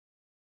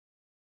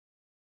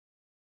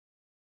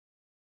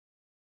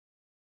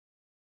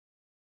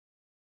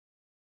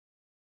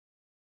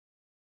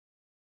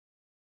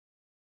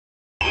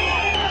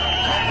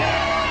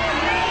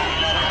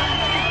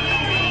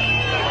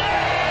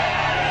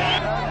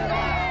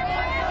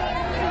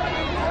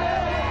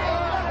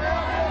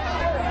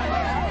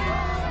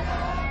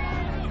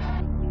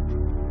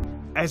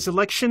As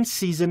election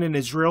season in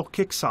Israel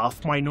kicks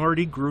off,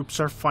 minority groups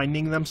are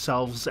finding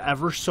themselves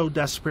ever so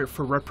desperate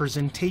for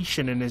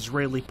representation in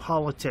Israeli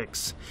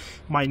politics.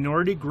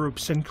 Minority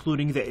groups,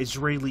 including the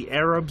Israeli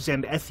Arabs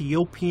and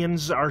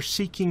Ethiopians, are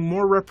seeking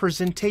more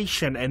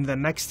representation in the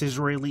next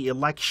Israeli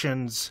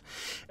elections.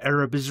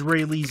 Arab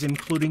Israelis,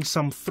 including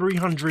some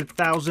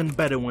 300,000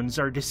 Bedouins,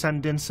 are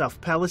descendants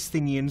of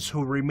Palestinians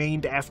who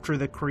remained after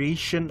the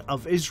creation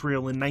of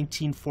Israel in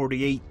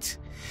 1948.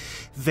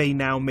 They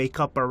now make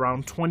up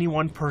around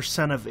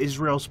 21% of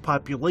Israel's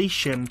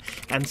population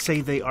and say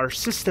they are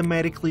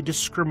systematically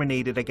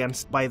discriminated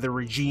against by the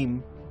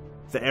regime.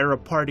 The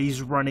Arab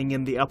parties running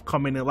in the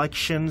upcoming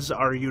elections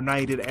are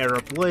United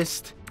Arab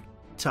List,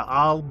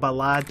 Ta'al,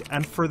 Balad,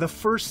 and for the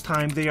first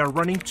time they are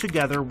running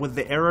together with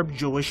the Arab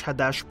Jewish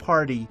Hadash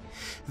party.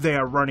 They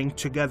are running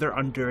together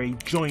under a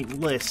joint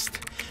list.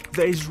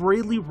 The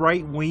Israeli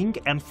right-wing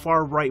and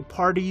far-right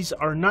parties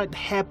are not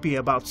happy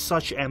about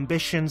such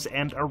ambitions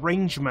and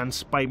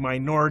arrangements by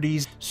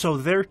minorities, so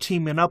they're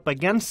teaming up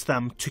against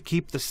them to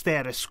keep the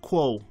status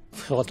quo.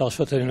 בחירות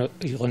הרשויות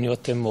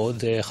העירוניות הן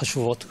מאוד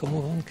חשובות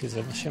כמובן, כי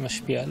זה מה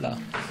שמשפיע על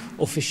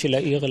האופי של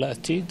העיר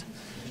לעתיד.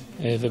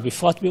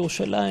 ובפרט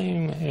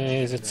בירושלים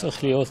זה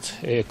צריך להיות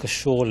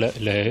קשור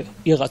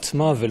לעיר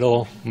עצמה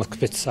ולא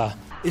מקפצה.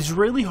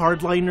 Israeli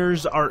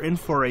hardliners are in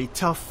for a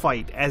tough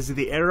fight as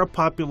the Arab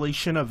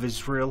population of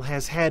Israel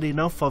has had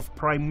enough of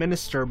Prime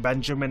Minister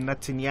Benjamin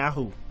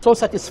Netanyahu. So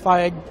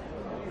satisfied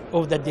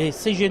of the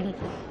decision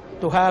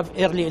to have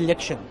early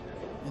election.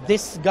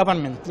 This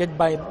government led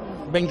by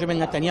Benjamin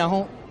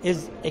Netanyahu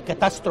is a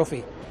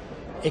catastrophe.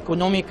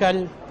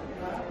 Economical,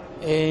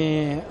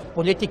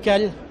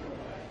 political,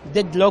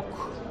 deadlock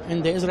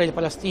in the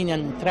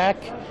Israeli-Palestinian track,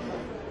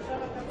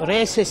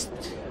 racist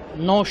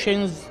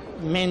notions,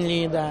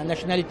 mainly the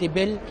nationality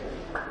bill,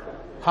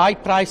 high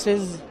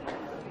prices.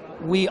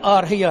 We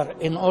are here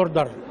in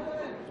order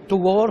to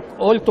work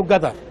all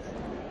together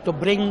to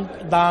bring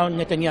down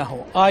Netanyahu.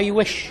 I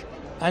wish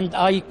and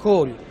I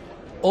call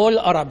all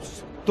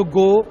Arabs to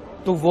go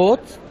to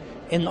vote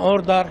in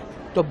order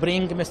to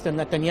bring Mr.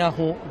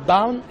 Netanyahu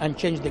down and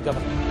change the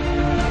government.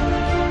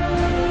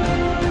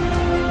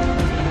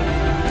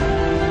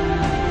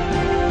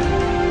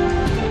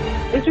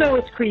 Israel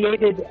was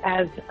created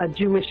as a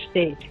Jewish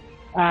state,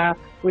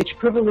 which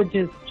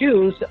privileges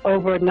Jews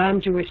over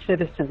non-Jewish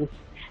citizens.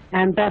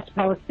 And thus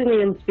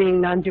Palestinians,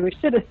 being non-Jewish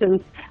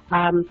citizens,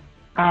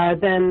 are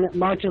then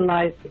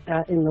marginalized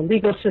in the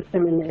legal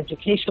system, in the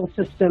educational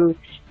system,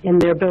 in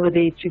their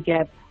ability to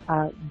get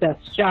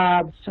best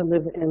jobs, to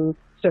live in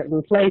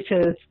certain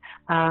places.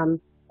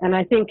 And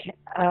I think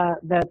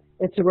that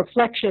it's a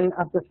reflection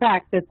of the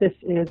fact that this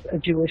is a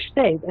Jewish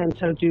state, and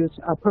so Jews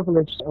are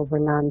privileged over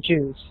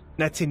non-Jews.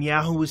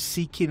 Netanyahu is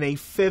seeking a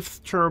fifth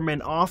term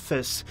in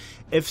office.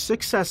 If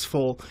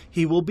successful,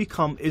 he will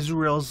become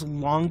Israel's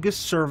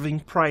longest-serving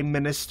prime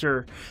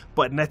minister.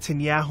 But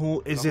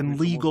Netanyahu is in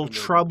legal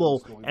trouble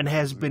and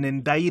has been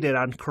indicted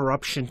on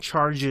corruption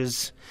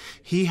charges.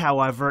 He,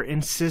 however,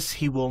 insists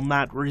he will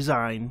not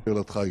resign.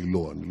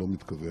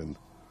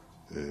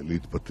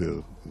 להתפטר,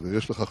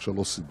 ויש לכך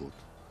שלוש סיבות.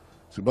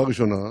 סיבה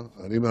ראשונה,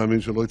 אני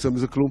מאמין שלא יצא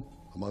מזה כלום.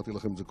 אמרתי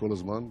לכם את זה כל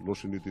הזמן, לא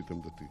שיניתי את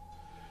עמדתי.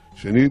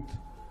 שנית,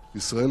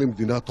 ישראל היא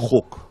מדינת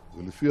חוק,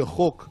 ולפי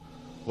החוק,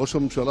 ראש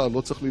הממשלה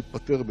לא צריך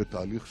להתפטר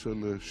בתהליך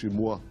של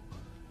שימוע.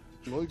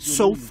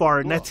 So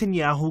far,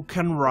 Netanyahu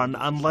can run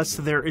unless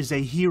there is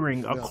a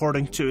hearing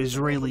according to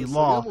Israeli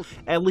law,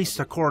 at least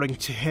according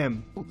to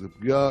him. זה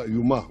פגיעה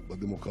איומה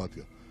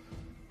בדמוקרטיה.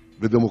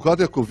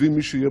 בדמוקרטיה קובעים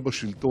מי שיהיה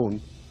בשלטון,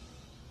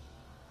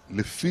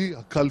 לפי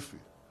הקלפי,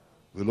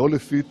 ולא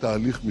לפי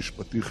תהליך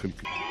משפטי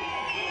חלקי.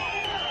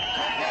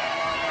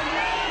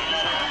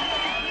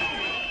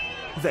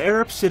 The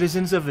Arab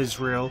citizens of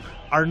Israel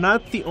are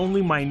not the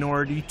only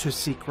minority to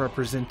seek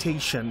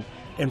representation.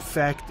 In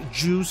fact,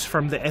 Jews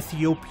from the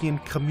Ethiopian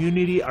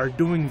community are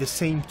doing the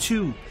same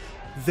too.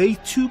 They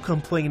too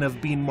complain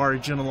of being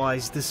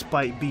marginalized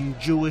despite being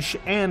Jewish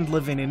and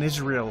living in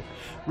Israel.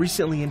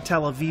 Recently in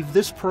Tel Aviv,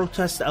 this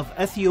protest of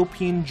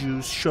Ethiopian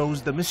Jews shows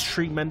the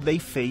mistreatment they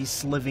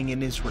face living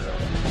in Israel.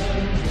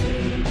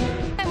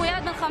 הוא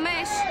ילד בן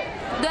 5,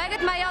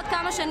 דואגת מה יהיה עוד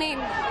כמה שנים.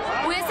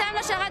 הוא יסיים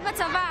לשרת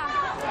בצבא,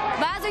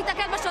 ואז הוא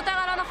יתקל בשוטר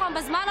הלא נכון,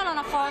 בזמן הלא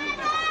נכון.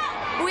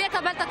 הוא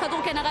יקבל את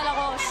הכדור כנראה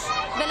לראש,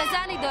 ולזה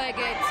אני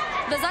דואגת.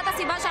 וזאת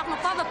הסיבה שאנחנו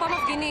פה ופה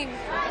מפגינים.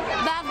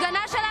 וההפגנה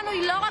שלנו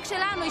היא לא רק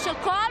שלנו, היא של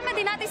כל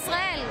מדינת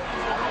ישראל.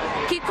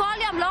 כי כל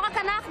יום, לא רק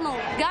אנחנו,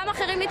 גם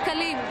אחרים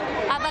נתקלים,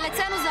 אבל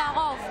אצלנו זה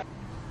הרוב.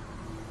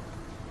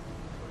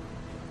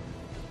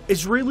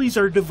 Israelis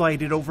are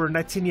divided over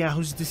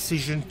Netanyahu's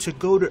decision to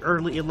go to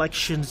early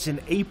elections in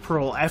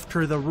April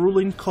after the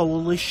ruling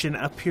coalition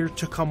appeared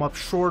to come up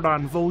short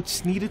on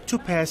votes needed to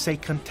pass a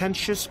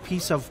contentious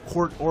piece of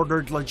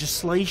court-ordered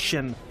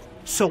legislation.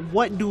 So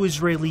what do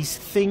Israelis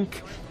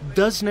think?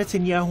 Does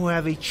Netanyahu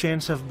have a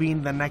chance of being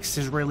the next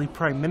Israeli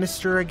prime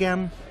minister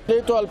again?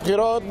 על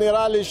בחירות,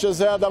 נראה לי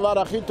שזה הדבר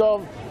הכי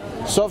טוב.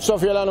 סוף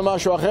סוף יהיה לנו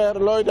משהו אחר,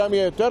 לא יודע מי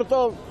יותר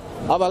טוב,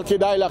 אבל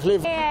כדאי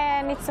להחליף.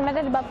 אני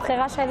נצמדת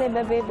בבחירה שלי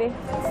בביבי.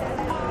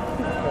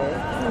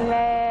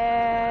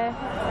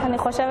 ואני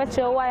חושבת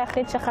שהוא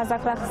היחיד שחזק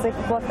להחזיק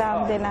פה את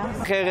המדינה.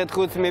 אחרת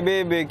חוץ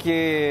מביבי, כי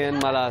אין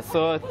מה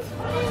לעשות,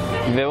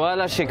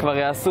 ווואלה שכבר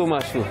יעשו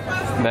משהו,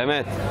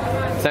 באמת.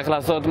 צריך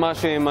לעשות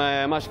משהו עם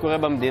מה שקורה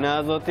במדינה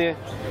הזאת,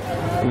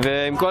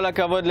 ועם כל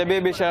הכבוד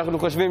לביבי שאנחנו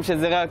חושבים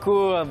שזה רק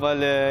הוא,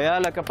 אבל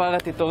יאללה כפרה,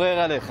 תתעורר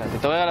עליך,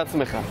 תתעורר על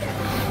עצמך.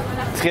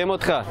 צריכים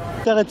אותך.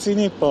 יותר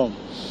רציני פה.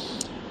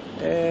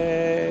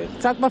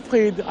 קצת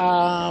מפחיד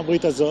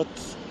הברית הזאת,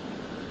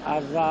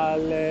 אבל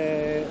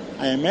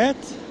האמת,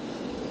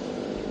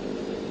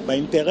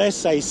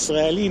 באינטרס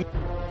הישראלי.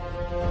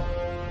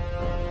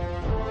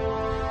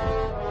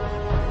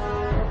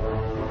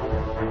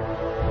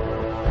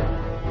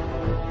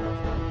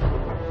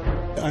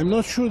 I'm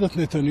not sure that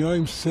Netanyahu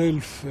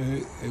himself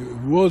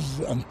was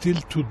until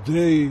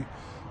today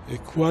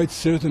quite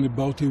certain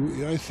about it.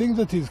 I think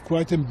that he's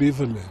quite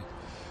ambivalent.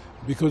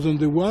 Because on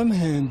the one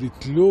hand, it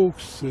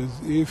looks as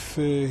if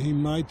he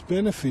might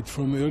benefit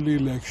from early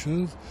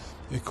elections.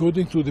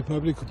 According to the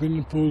public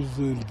opinion polls,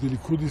 the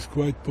Likud is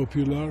quite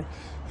popular.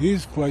 He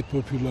is quite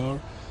popular.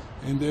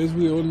 And as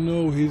we all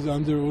know, he's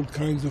under all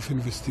kinds of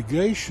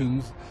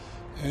investigations.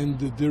 And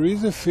there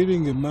is a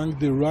feeling among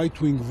the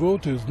right-wing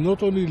voters,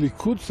 not only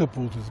Likud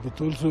supporters, but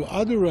also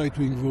other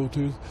right-wing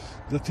voters,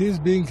 that he's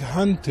being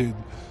hunted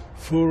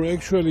for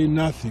actually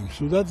nothing.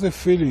 So that's a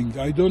feeling.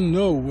 I don't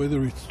know whether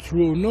it's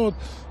true or not,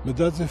 but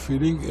that's a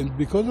feeling. And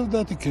because of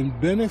that, he can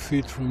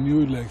benefit from new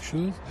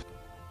elections.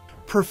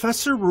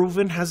 Professor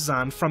Reuven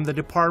Hazan from the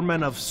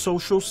Department of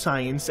Social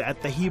Science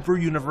at the Hebrew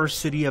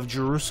University of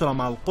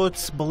Jerusalem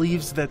Al-Quds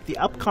believes that the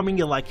upcoming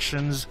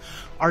elections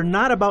are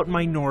not about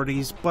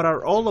minorities, but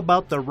are all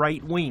about the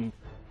right wing.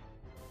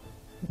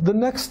 The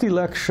next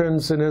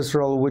elections in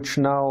Israel, which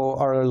now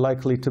are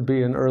likely to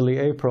be in early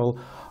April,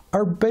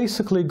 are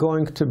basically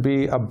going to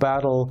be a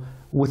battle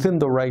within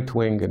the right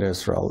wing in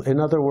Israel. In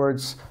other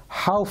words,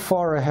 how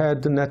far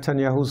ahead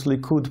Netanyahu's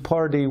Likud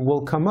party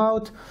will come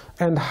out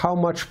and how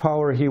much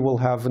power he will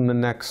have in the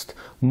next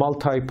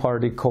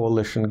multi-party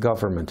coalition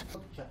government.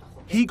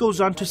 He goes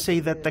on to say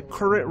that the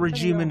current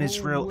regime in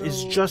Israel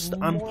is just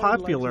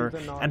unpopular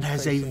and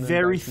has a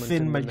very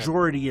thin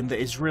majority in the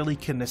Israeli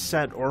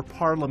Knesset or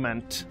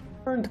parliament.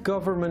 The current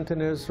government in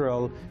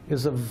Israel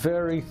is a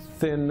very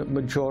thin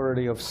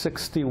majority of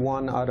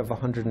 61 out of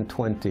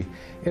 120.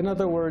 In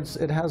other words,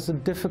 it has a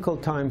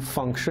difficult time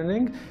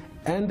functioning,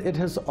 and it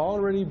has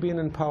already been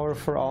in power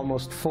for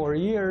almost 4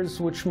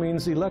 years, which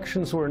means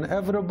elections were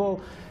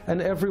inevitable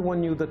and everyone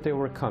knew that they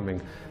were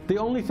coming. The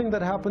only thing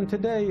that happened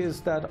today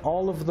is that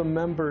all of the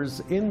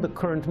members in the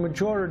current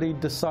majority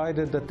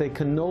decided that they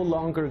can no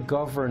longer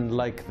govern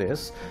like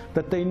this,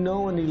 that they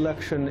know an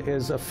election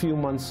is a few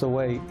months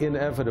away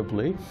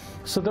inevitably.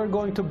 So they're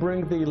going to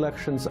bring the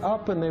elections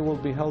up and they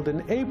will be held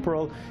in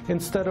April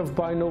instead of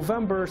by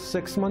November,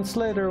 6 months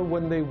later,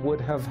 when they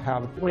would have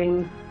had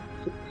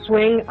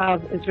swing of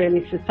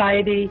Israeli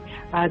society,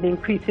 the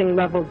increasing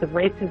levels of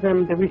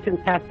racism, the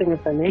recent passing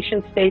of the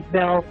nation-state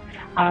bill,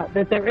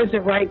 that there is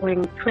a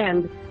right-wing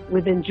trend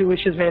within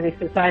Jewish Israeli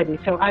society.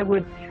 So I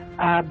would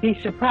be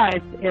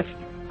surprised if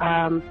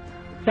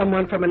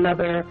someone from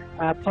another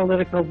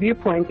political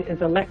viewpoint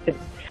is elected.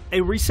 A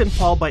recent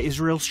poll by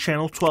Israel's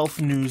Channel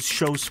 12 News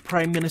shows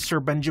Prime Minister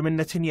Benjamin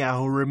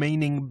Netanyahu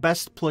remaining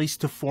best placed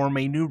to form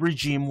a new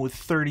regime with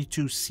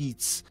 32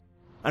 seats.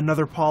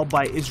 Another poll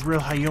by Israel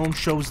Hayom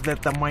shows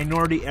that the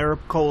minority Arab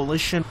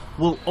coalition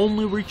will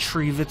only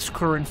retrieve its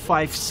current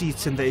 5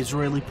 seats in the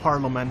Israeli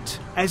parliament.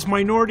 As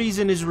minorities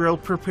in Israel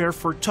prepare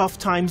for tough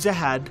times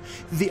ahead,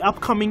 the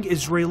upcoming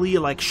Israeli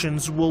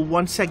elections will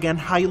once again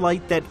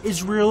highlight that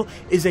Israel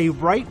is a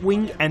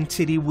right-wing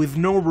entity with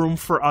no room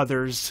for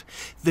others.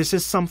 This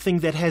is something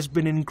that has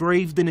been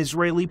engraved in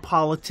Israeli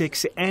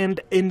politics and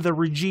in the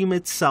regime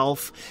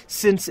itself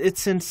since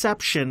its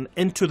inception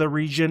into the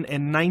region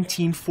in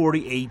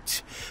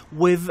 1948.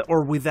 With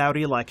or without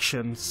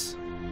elections.